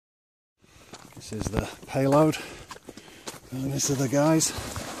This is the payload, and this are the guys.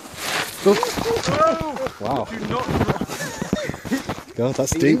 Oh. Wow. God,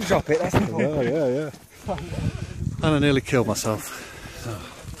 that's deep. You drop it, that's the point. Yeah. And I nearly killed myself.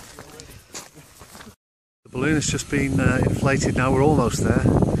 The balloon has just been inflated now, we're almost there.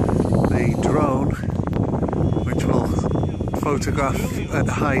 The drone, which will photograph at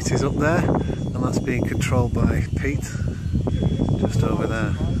height, is up there, and that's being controlled by Pete, just over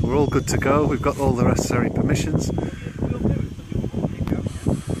there. We're all good to go, we've got all the necessary permissions.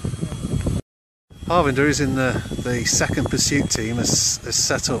 Harvinder is in the second pursuit team, has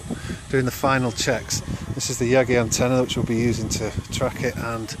set up, doing the final checks. This is the Yagi antenna which we'll be using to track it,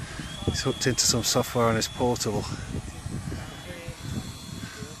 and it's hooked into some software on his portable.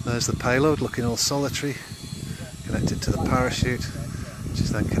 There's the payload looking all solitary, connected to the parachute, which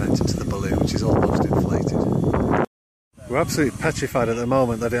is then connected to the balloon, which is almost inflated. We're absolutely petrified at the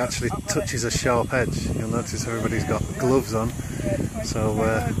moment that it actually touches a sharp edge. You'll notice everybody's got gloves on, so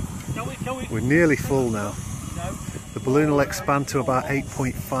we're nearly full now. The balloon will expand to about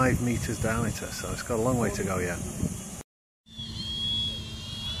 8.5 metres diameter, so it's got a long way to go yet.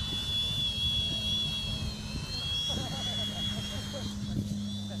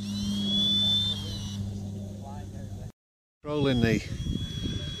 Rolling the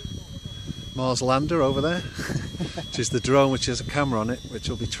Mars lander over there, which is the drone which has a camera on it, which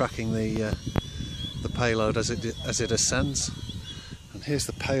will be tracking the payload as it ascends. And here's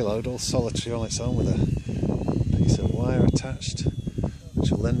the payload, all solitary on its own, with a piece of wire attached, which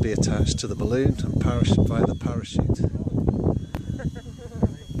will then be attached to the balloon and parachute via the parachute.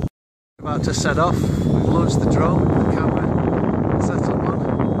 About to set off. We've launched the drone, the camera set up on,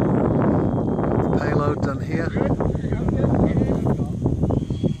 the payload done here.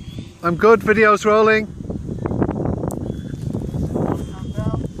 I'm good, video's rolling.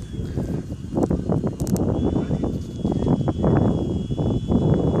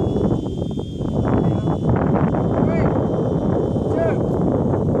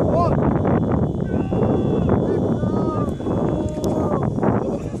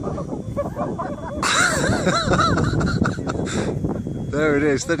 There it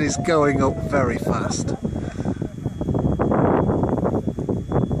is, that is going up very fast.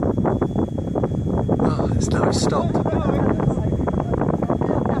 Oh, it's now stopped.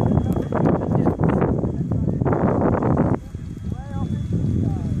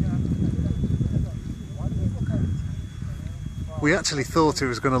 We actually thought it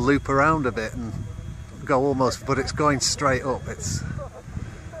was going to loop around a bit and go almost, but it's going straight up. It's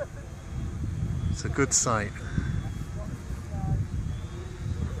a good sight.